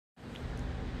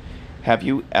Have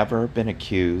you ever been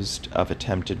accused of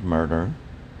attempted murder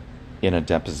in a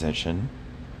deposition?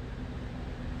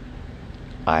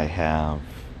 I have,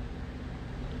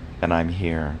 and I'm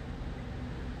here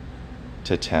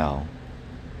to tell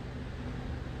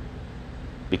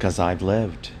because I've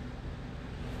lived.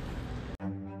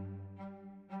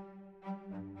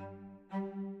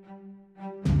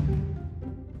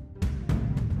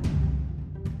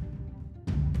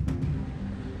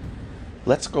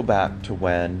 Let's go back to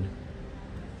when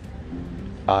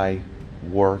I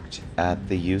worked at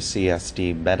the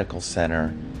UCSD Medical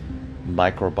Center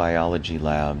microbiology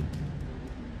lab.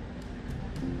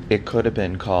 It could have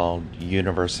been called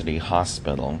University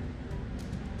Hospital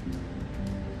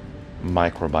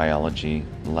microbiology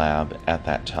lab at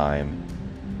that time.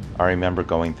 I remember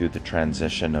going through the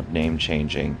transition of name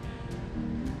changing,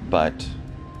 but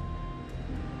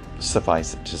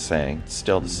suffice it to say,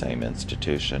 still the same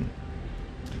institution.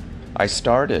 I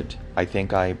started, I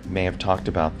think I may have talked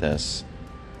about this,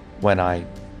 when I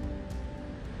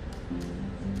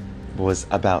was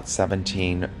about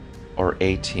 17 or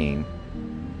 18.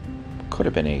 Could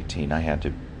have been 18. I had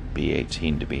to be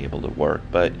 18 to be able to work,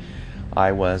 but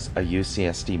I was a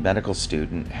UCSD medical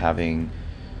student, having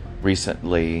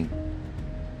recently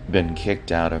been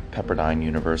kicked out of Pepperdine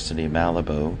University,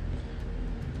 Malibu.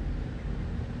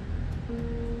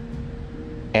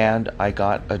 And I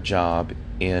got a job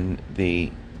in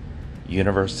the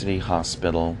University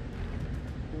Hospital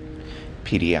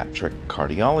pediatric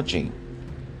cardiology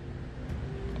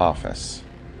office.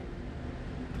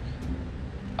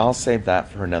 I'll save that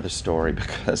for another story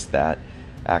because that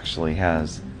actually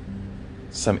has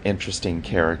some interesting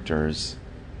characters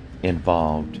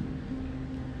involved.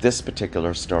 This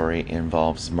particular story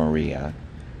involves Maria.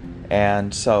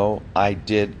 And so I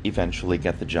did eventually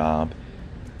get the job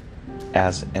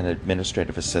as an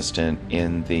administrative assistant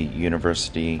in the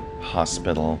University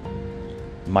Hospital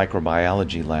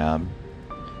microbiology lab,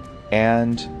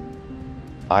 and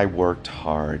I worked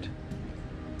hard.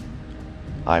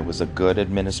 I was a good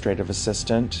administrative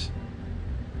assistant,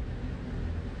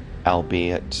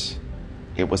 albeit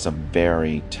it was a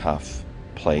very tough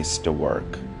place to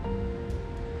work.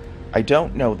 I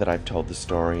don't know that I've told the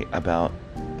story about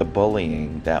the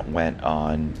bullying that went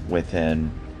on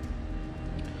within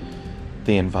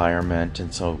the environment,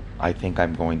 and so I think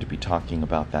I'm going to be talking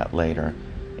about that later.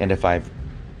 And if I've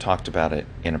talked about it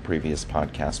in a previous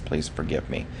podcast, please forgive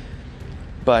me.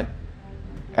 But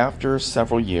after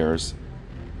several years,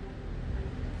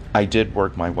 I did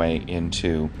work my way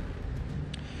into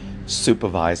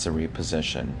supervisory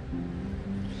position.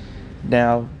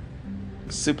 Now,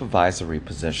 supervisory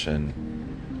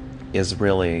position is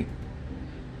really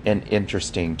an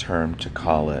interesting term to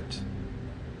call it.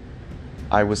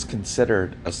 I was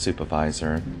considered a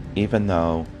supervisor, even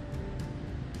though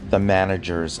the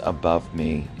managers above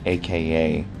me,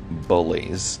 aka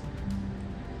bullies,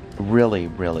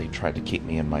 really tried to keep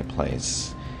me in my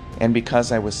place. And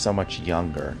because I was so much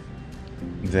younger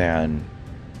than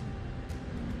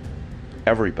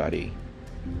everybody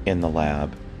in the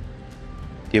lab,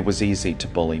 it was easy to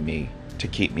bully me, to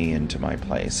keep me into my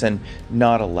place, and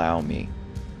not allow me,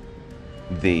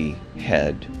 the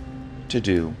head, to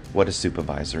do what a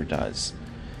supervisor does.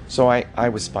 So I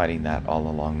was fighting that all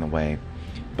along the way.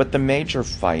 But the major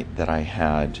fight that I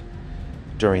had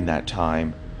during that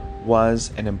time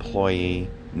was an employee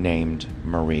named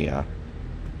Maria.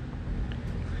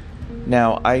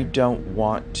 Now, I don't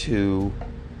want to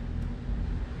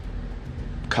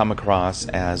come across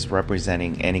as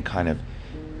representing any kind of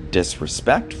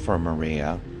disrespect for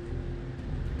Maria,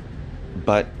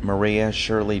 but Maria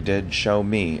surely did show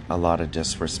me a lot of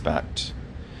disrespect.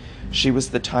 She was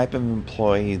the type of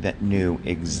employee that knew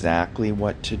exactly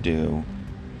what to do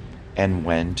and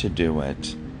when to do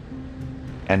it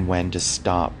and when to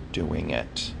stop doing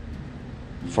it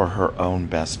for her own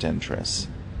best interests.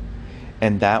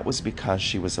 And that was because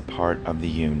she was a part of the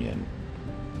union.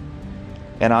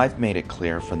 And I've made it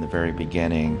clear from the very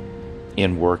beginning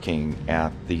in working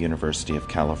at the University of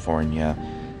California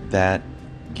that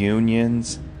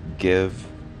unions give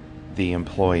the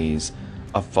employees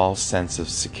a false sense of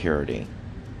security.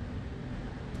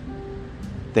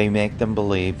 They make them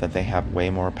believe that they have way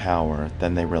more power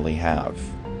than they really have.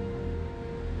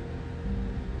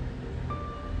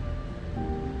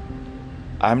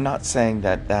 I'm not saying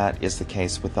that that is the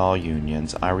case with all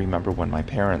unions. I remember when my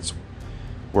parents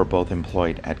were both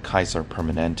employed at Kaiser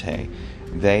Permanente,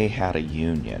 they had a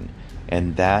union,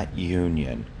 and that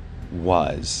union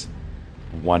was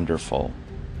wonderful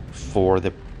for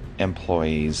the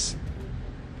employees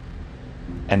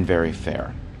and very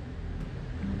fair.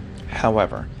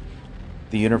 However,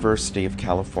 the University of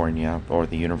California, or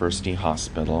the University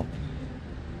Hospital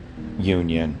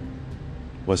union,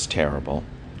 was terrible.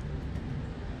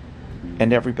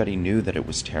 And everybody knew that it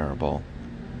was terrible.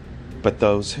 But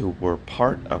those who were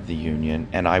part of the union,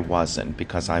 and I wasn't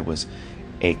because I was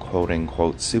a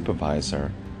quote-unquote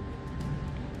supervisor,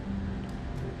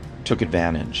 took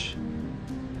advantage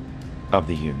of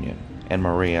the union. And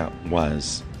Maria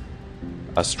was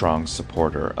a strong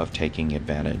supporter of taking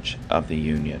advantage of the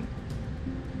union.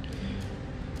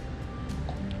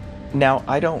 Now,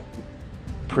 I don't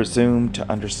presume to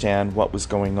understand what was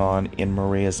going on in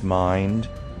Maria's mind.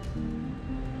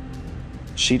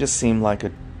 She just seemed like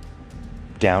a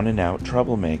down-and-out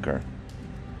troublemaker.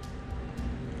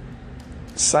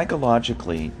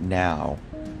 Psychologically now,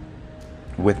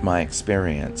 with my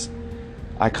experience,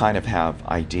 I kind of have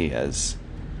ideas.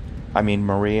 I mean,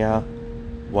 Maria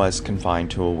was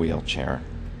confined to a wheelchair.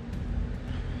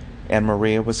 And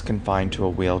Maria was confined to a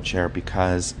wheelchair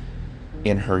because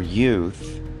in her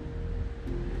youth,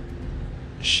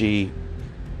 she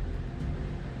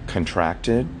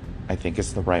contracted, I think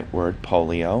is the right word,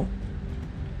 polio.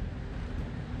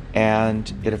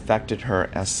 And it affected her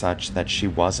as such that she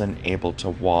wasn't able to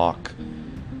walk,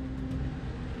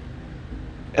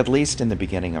 at least in the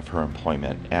beginning of her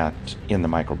employment in the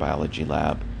microbiology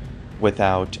lab,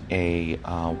 without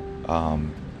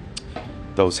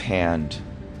those hand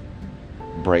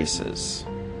braces.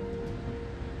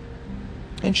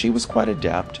 And she was quite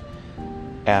adept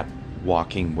at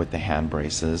walking with the hand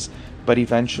braces, but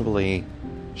eventually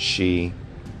she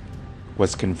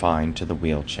was confined to the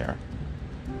wheelchair.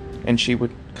 And she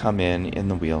would come in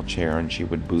the wheelchair, and she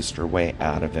would boost her way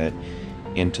out of it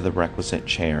into the requisite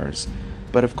chairs.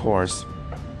 But of course,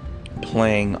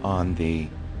 playing on the,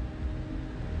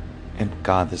 and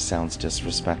God, this sounds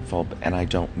disrespectful, and I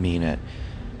don't mean it,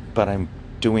 but I'm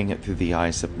doing it through the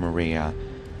eyes of Maria,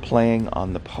 playing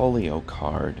on the polio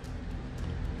card,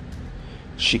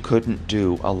 she couldn't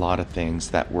do a lot of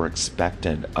things that were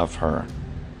expected of her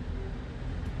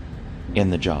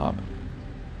in the job.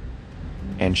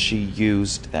 And she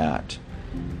used that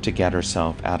to get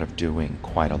herself out of doing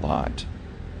quite a lot.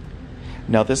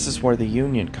 Now, this is where the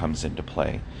union comes into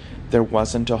play. There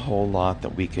wasn't a whole lot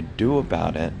that we could do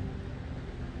about it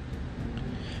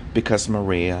because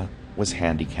Maria was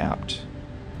handicapped.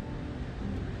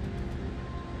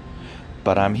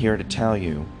 But I'm here to tell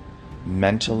you,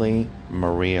 mentally,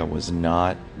 Maria was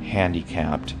not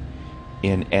handicapped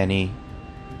in any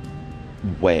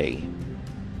way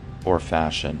or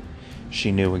fashion.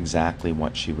 She knew exactly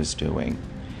what she was doing.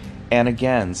 And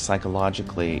again,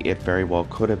 psychologically, it very well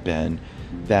could have been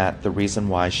that the reason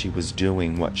why she was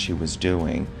doing what she was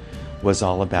doing was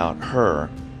all about her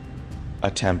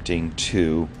attempting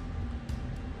to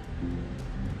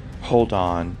hold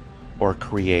on or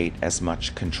create as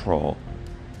much control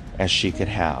as she could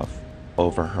have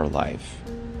over her life.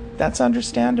 That's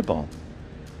understandable.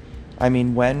 I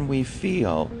mean, when we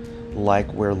feel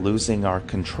like we're losing our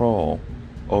control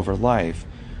over life,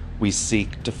 we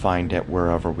seek to find it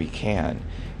wherever we can.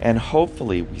 And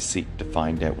hopefully we seek to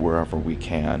find it wherever we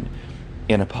can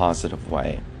in a positive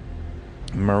way.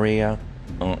 Maria,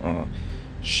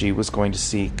 she was going to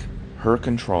seek her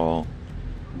control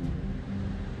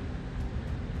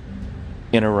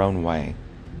in her own way.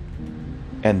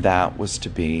 And that was to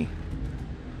be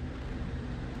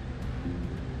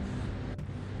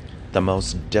the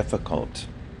most difficult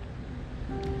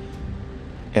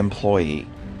employee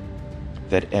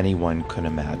that anyone could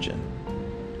imagine.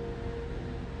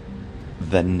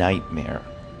 The nightmare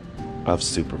of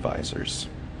supervisors.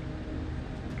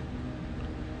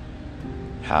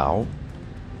 How?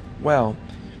 Well,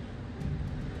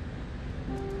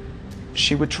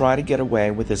 she would try to get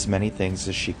away with as many things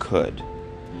as she could,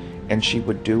 and she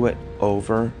would do it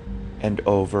over and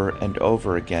over and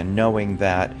over again, knowing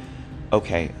that,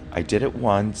 okay, I did it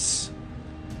once.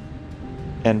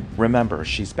 And remember,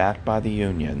 she's backed by the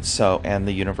union, and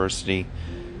the University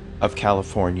of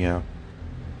California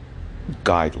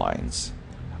guidelines.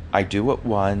 I do it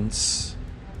once,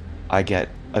 I get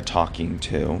a talking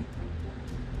to.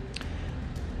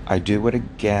 I do it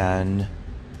again,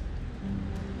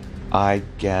 I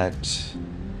get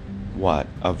what?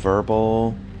 A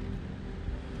verbal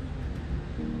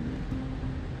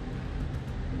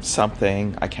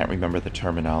something. I can't remember the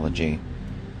terminology.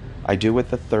 I do it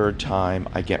the third time,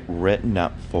 I get written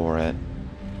up for it.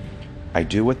 I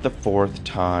do it the fourth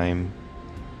time,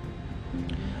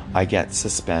 I get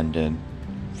suspended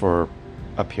for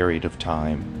a period of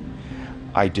time.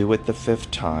 I do it the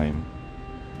fifth time,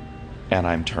 and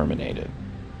I'm terminated.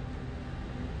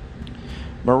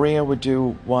 Maria would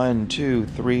do 1, 2,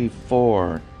 3,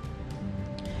 4,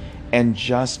 And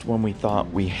just when we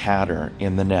thought we had her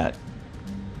in the net,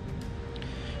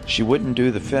 she wouldn't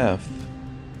do the fifth.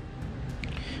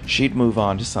 She'd move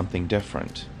on to something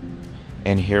different.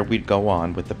 And here we'd go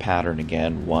on with the pattern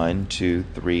again. 1, 2,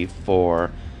 3,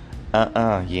 4.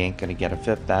 You ain't gonna get a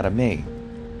fifth out of me.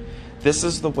 This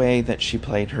is the way that she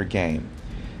played her game.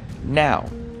 Now,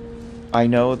 I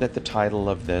know that the title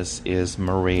of this is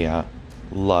Maria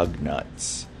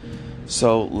Lugnuts.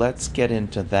 So let's get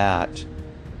into that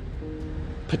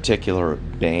particular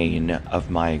bane of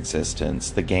my existence,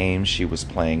 the game she was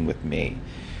playing with me.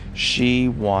 She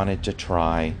wanted to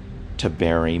try to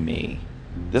bury me.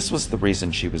 This was the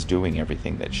reason she was doing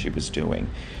everything that she was doing.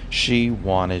 She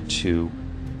wanted to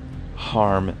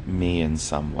harm me in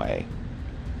some way.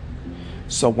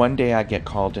 So one day I get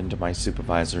called into my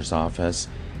supervisor's office,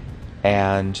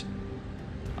 and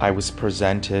I was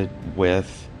presented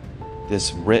with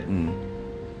this written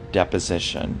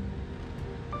deposition.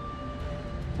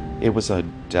 It was a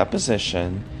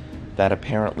deposition that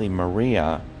apparently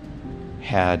Maria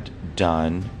had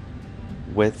done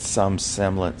with some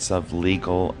semblance of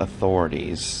legal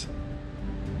authorities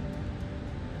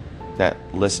that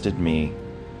listed me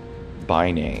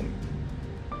by name.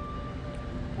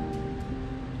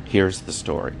 Here's the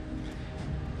story.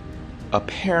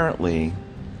 Apparently,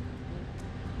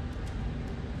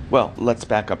 well, let's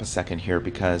back up a second here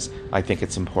because I think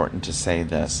it's important to say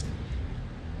this.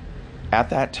 At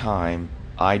that time,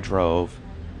 I drove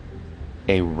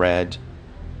a red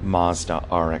Mazda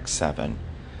RX-7.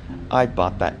 I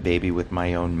bought that baby with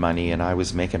my own money, and I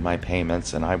was making my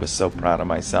payments, and I was so proud of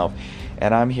myself.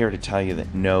 And I'm here to tell you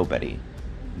that nobody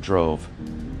drove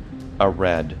a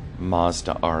red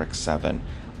Mazda RX-7.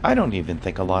 I don't even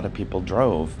think a lot of people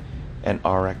drove an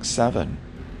RX-7.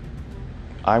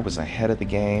 I was ahead of the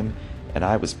game, and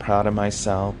I was proud of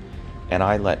myself, and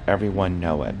I let everyone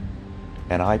know it.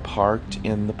 And I parked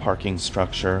in the parking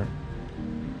structure,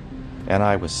 and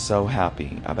I was so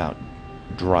happy about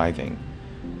driving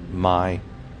my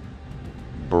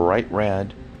bright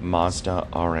red Mazda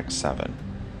RX-7.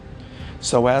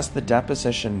 So as the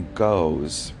deposition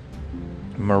goes,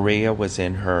 Maria was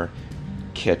in her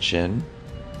kitchen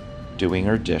doing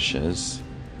her dishes.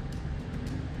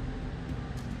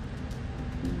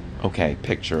 Okay,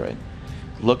 picture it.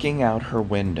 Looking out her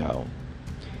window,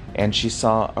 and she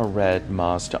saw a red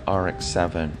Mazda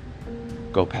RX-7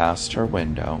 go past her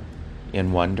window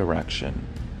in one direction.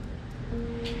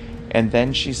 And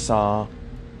then she saw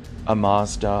a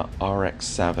Mazda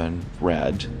RX-7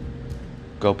 red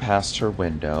go past her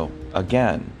window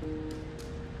again.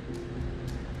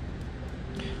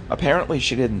 Apparently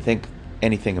she didn't think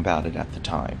anything about it at the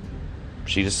time.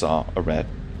 She just saw a red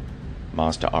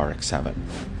Mazda RX-7.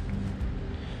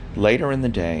 Later in the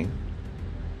day,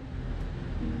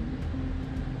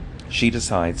 she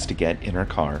decides to get in her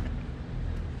car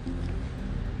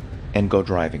and go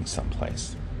driving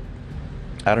someplace.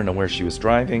 I don't know where she was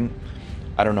driving.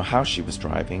 I don't know how she was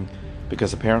driving,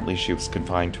 because apparently she was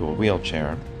confined to a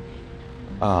wheelchair.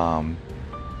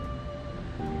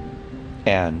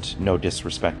 And no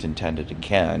disrespect intended to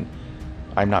Ken,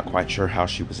 I'm not quite sure how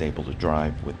she was able to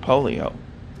drive with polio,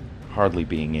 hardly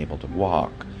being able to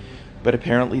walk. But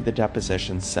apparently the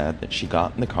deposition said that she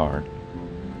got in the car,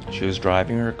 she was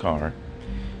driving her car,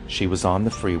 she was on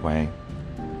the freeway,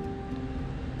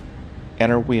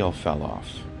 and her wheel fell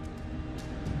off.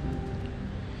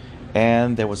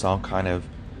 And there was all kind of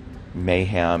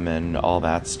mayhem and all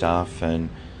that stuff, and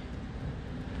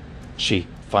she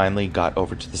finally got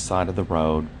over to the side of the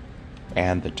road,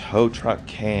 and the tow truck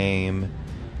came,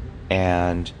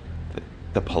 and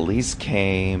the police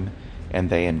came, and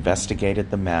they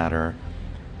investigated the matter,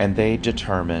 and they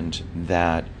determined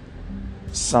that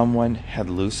someone had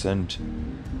loosened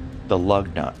the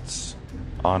lug nuts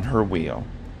on her wheel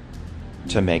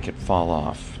to make it fall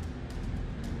off.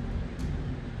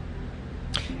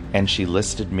 And she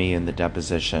listed me in the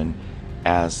deposition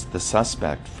as the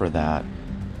suspect for that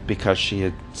because she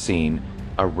had seen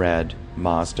a red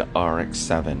Mazda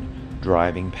RX-7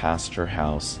 driving past her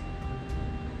house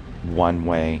one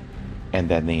way and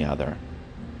then the other.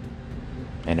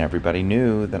 And everybody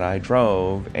knew that I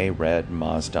drove a red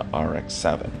Mazda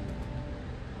RX-7.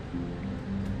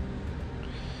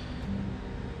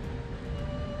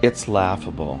 It's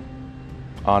laughable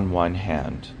on one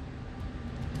hand.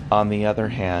 On the other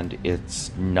hand,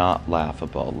 it's not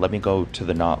laughable. Let me go to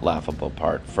the not laughable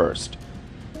part first.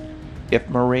 If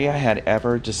Maria had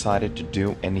ever decided to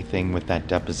do anything with that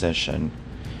deposition,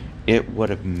 it would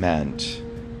have meant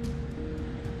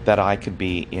that I could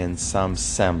be in some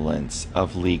semblance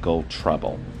of legal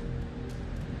trouble.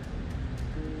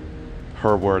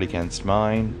 Her word against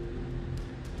mine,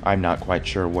 I'm not quite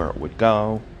sure where it would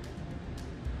go.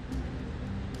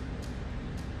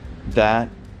 That,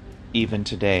 even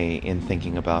today, in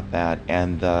thinking about that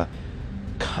and the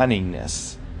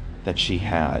cunningness that she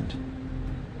had,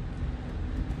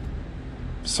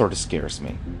 sort of scares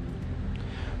me.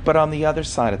 But on the other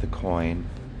side of the coin,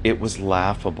 it was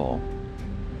laughable.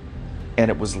 And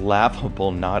it was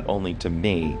laughable not only to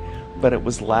me, but it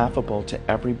was laughable to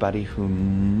everybody who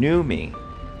knew me.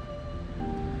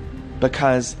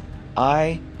 Because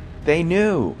they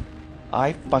knew.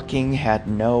 I fucking had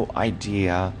no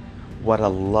idea what a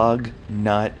lug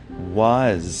nut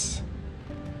was.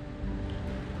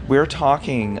 We're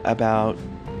talking about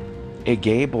a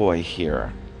gay boy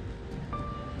here.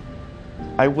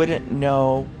 I wouldn't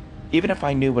know, even if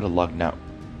I knew what a lug nut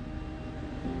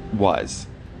was,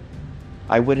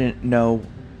 I wouldn't know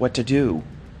what to do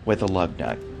with a lug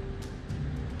nut,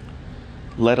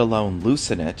 let alone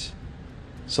loosen it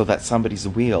so that somebody's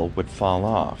wheel would fall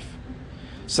off.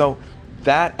 So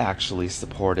that actually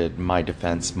supported my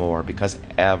defense more, because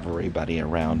everybody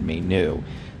around me knew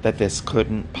that this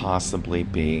couldn't possibly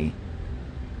be,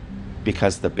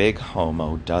 because the big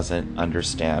homo doesn't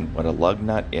understand what a lug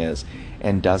nut is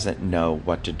and doesn't know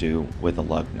what to do with a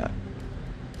lug nut.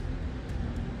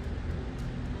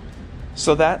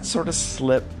 So that sort of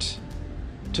slipped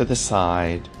to the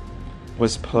side,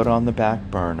 was put on the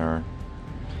back burner,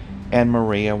 and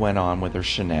Maria went on with her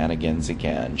shenanigans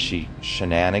again. She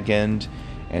shenaniganed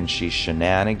and she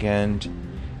shenaniganed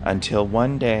until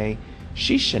one day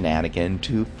she shenaniganed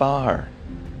too far.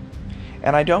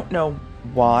 And I don't know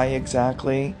why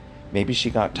exactly. Maybe she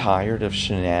got tired of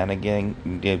shenaniganing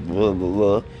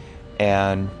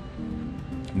and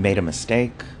made a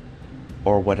mistake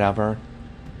or whatever.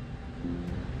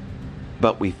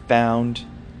 But we found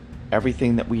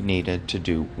everything that we needed to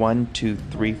do 1, 2,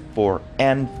 3, 4,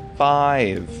 and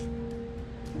 5.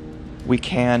 We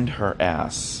canned her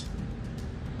ass.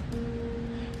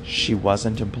 She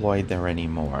wasn't employed there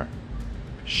anymore.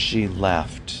 She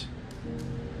left.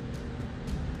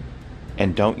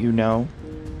 And don't you know,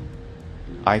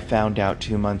 I found out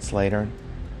 2 months later,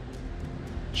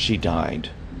 she died.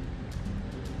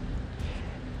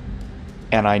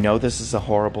 And I know this is a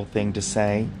horrible thing to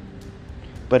say,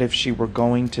 but if she were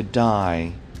going to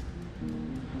die,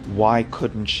 why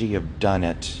couldn't she have done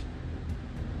it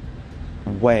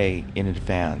way in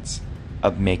advance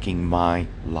of making my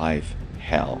life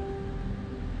hell?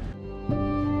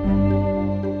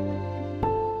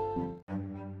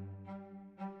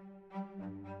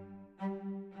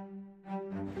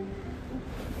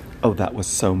 Oh, that was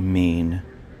so mean.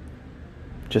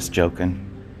 Just joking.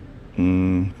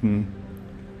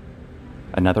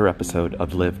 Another episode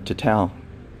of Live to Tell.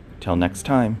 Till next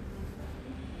time.